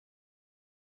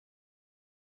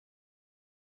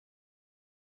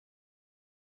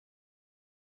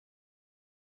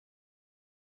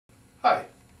Hi,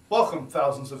 welcome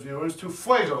thousands of viewers to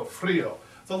Fuego, Frío,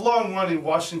 the long-running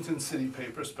Washington City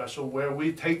paper special where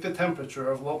we take the temperature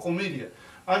of local media.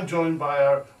 I'm joined by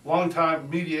our longtime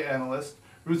media analyst,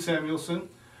 Ruth Samuelson.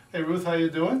 Hey Ruth, how you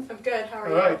doing? I'm good, how are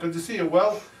you? All right, good to see you.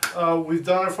 Well, we've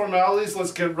done our formalities.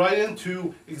 Let's get right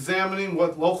into examining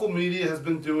what local media has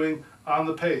been doing on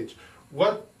the page.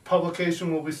 What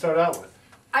publication will we start out with?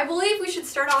 I believe we should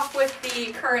start off with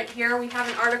the current here. We have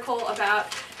an article about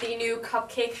the new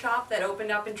cupcake shop that opened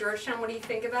up in Georgetown. What do you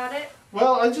think about it?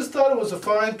 Well, I just thought it was a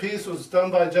fine piece. It was done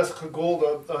by Jessica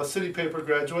Gould, a city paper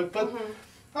graduate, but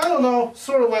I don't know,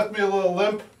 sort of left me a little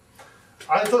limp.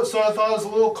 I thought it was a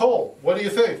little cold. What do you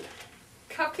think?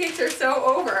 Cupcakes are so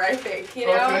over, I think. You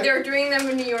know, Okay. they were doing them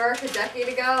in New York a decade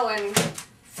ago, and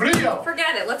Frío!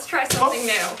 forget it. Let's try something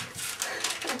new.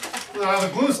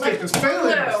 The glue stick is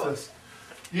failing us this.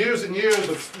 Years and years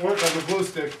of work on the glue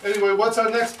stick. Anyway, what's our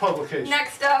next publication?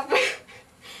 Next up,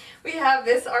 we have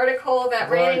this article that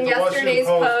ran in yesterday's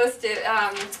Post.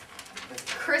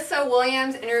 Krissa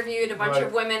Williams interviewed a bunch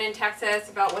of women in Texas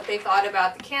about what they thought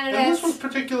about the candidates. And this was a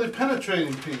particularly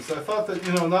penetrating piece. I thought that,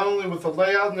 you know, not only with the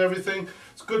layout and everything,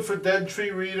 it's good for dead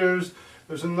tree readers.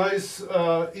 There's a nice,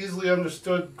 easily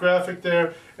understood graphic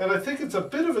there. And I think it's a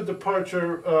bit of a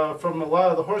departure from a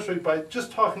lot of the horse race by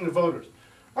just talking to voters.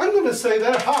 I'm going to say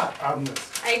they're hot on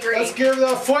this. I agree. Let's give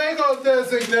the Fuego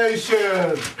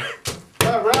designation.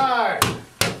 All right.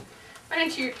 Why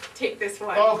don't you take this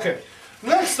one? Okay.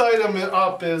 Next item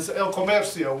up is El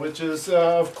Comercio, which is,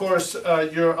 of course,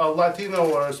 your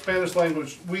Latino or Spanish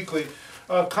language weekly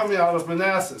coming out of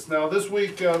Manassas. Now, this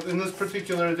week, in this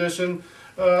particular edition,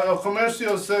 El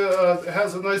Comercio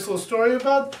has a nice little story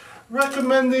about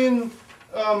recommending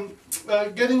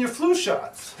getting your flu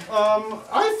shots.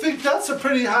 I think that's a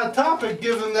pretty hot topic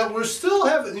given that we're still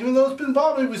having, even though it's been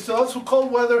balmy, we still have some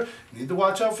cold weather. Need to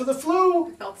watch out for the flu.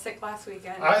 I felt sick last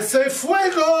weekend. I say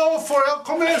Fuego for El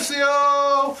Comercio.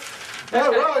 All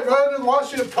right in the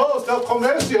Washington Post, El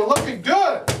Comercio looking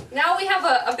good. Now we have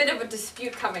a bit of a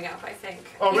dispute coming up, I think.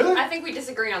 Oh, really? I think we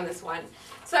disagree on this one.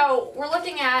 So we're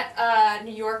looking at a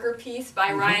New Yorker piece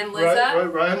by Ryan Lizza.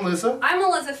 Right, Ryan Lizza. I'm a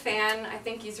Lizza fan. I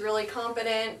think he's really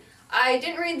competent. I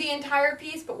didn't read the entire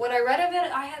piece, but what I read of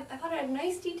it, I thought it had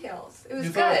nice details. It was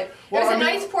good. Well, it was a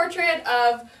nice portrait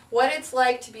of what it's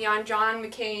like to be on John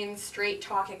McCain's Straight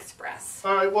Talk Express.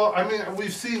 All right, well, I mean,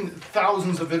 we've seen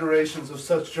thousands of iterations of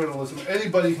such journalism.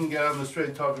 Anybody can get on the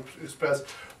Straight Talk Express.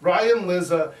 Ryan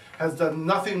Lizza has done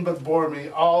nothing but bore me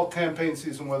all campaign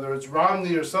season, whether it's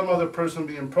Romney or some other person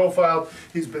being profiled.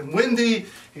 He's been windy,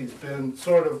 he's been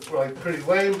sort of like pretty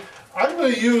lame. I'm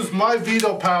going to use my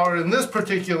veto power in this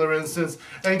particular instance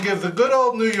and give the good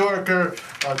old New Yorker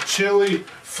a chilly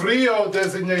Frío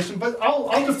designation. But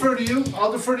I'll defer to you.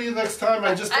 I'll defer to you next time.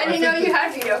 I didn't know you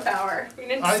had veto power.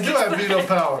 I do have veto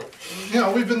power. You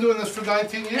know, we've been doing this for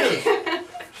 19 years.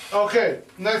 Okay,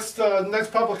 next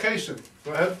publication.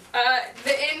 Go ahead.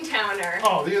 The In-Towner.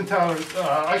 Oh, the In-Towner.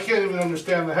 I can't even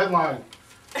understand the headline.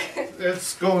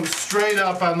 It's going straight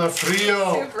up on the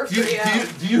Frío. Super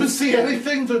Frío. Do you see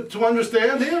anything to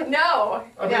understand here? No.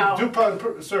 I mean,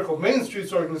 DuPont Circle, Main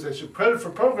Streets Organization, credit for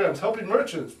programs helping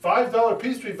merchants, $5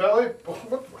 P Street Valet.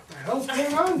 What the hell's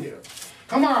going on here?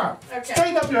 Come on. Okay.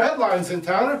 Straighten up your headlines,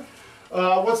 In-Towner.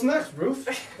 What's next, Ruth?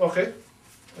 Okay.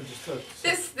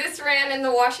 This ran in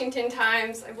the Washington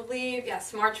Times, I believe,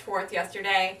 yes, March 4th,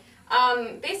 yesterday.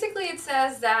 Basically it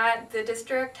says that the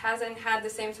district hasn't had the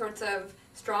same sorts of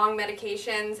strong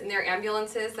medications in their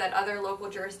ambulances that other local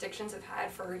jurisdictions have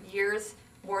had for years,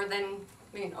 more than,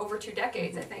 over 2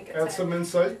 decades, I think. Add some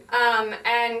insight.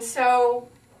 And so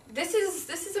this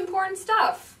is important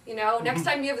stuff. You know, next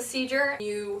time you have a seizure,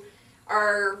 you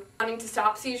are wanting to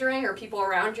stop seizuring, or people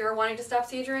around you are wanting to stop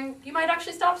seizuring, you might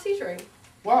actually stop seizuring.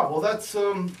 Wow, well that's,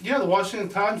 yeah, the Washington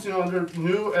Times, you know, under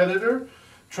new editor,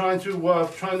 trying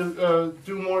to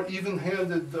do more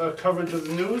even-handed coverage of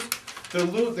the news.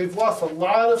 They've lost a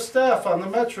lot of staff on the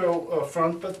Metro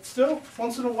front, but still,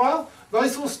 once in a while,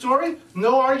 nice little story,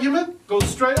 no argument, goes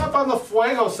straight up on the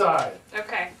Fuego side.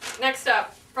 Okay, next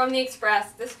up, from the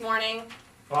Express this morning.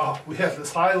 Oh, we have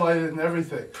this highlighted and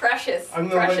everything. Precious, I'm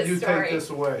going to let you story. take this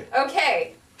away.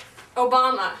 Okay,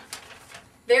 Obama.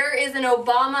 There is an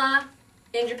Obama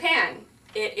in Japan.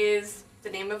 It is the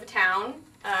name of a town,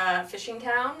 a fishing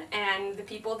town, and the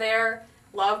people there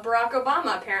love Barack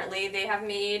Obama, apparently. They have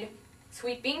made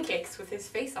sweet bean cakes with his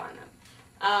face on them.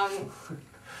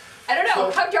 I don't know,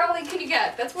 how darling can you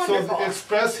get? That's wonderful. So the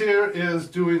Express here is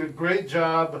doing a great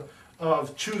job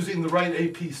of choosing the right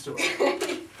AP story.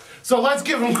 So let's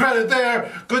give them credit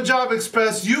there. Good job,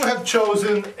 Express. You have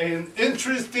chosen an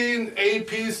interesting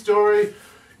AP story.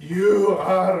 You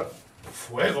are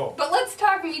Fuego. But let's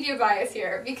talk media bias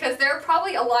here, because there are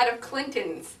probably a lot of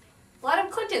Clintons. A lot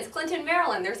of Clintons. Clinton,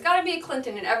 Maryland. There's got to be a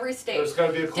Clinton in every state. There's got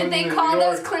to be a Clinton Did they in call New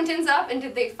York. those Clintons up, and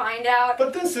did they find out?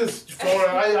 But this is,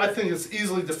 I think it's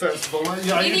easily defensible.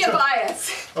 Media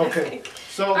bias. Okay.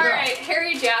 So all right,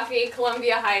 Harry Jaffe,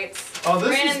 Columbia Heights. Oh,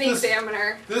 ran in the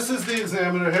Examiner. This is the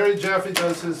Examiner. Harry Jaffe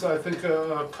does his, I think,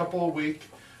 a couple a week.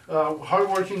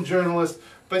 Hardworking journalist.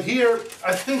 But here,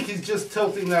 I think he's just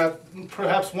tilting that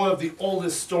perhaps one of the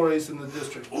oldest stories in the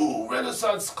district. Ooh,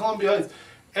 Renaissance Columbia Heights.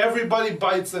 Everybody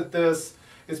bites at this.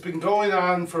 It's been going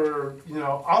on for,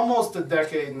 almost a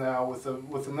decade now with the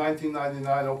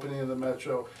 1999 opening of the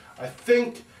Metro. I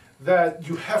think that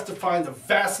you have to find a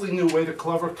vastly new way to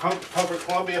cover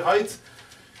Columbia Heights.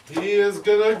 He is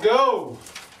gonna go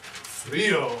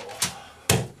Frío.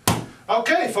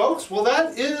 Okay, folks. Well,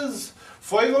 that is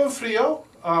Fuego and Frío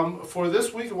for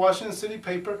this week at Washington City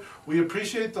Paper. We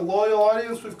appreciate the loyal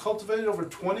audience we've cultivated over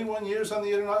 21 years on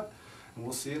the internet, and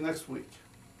we'll see you next week.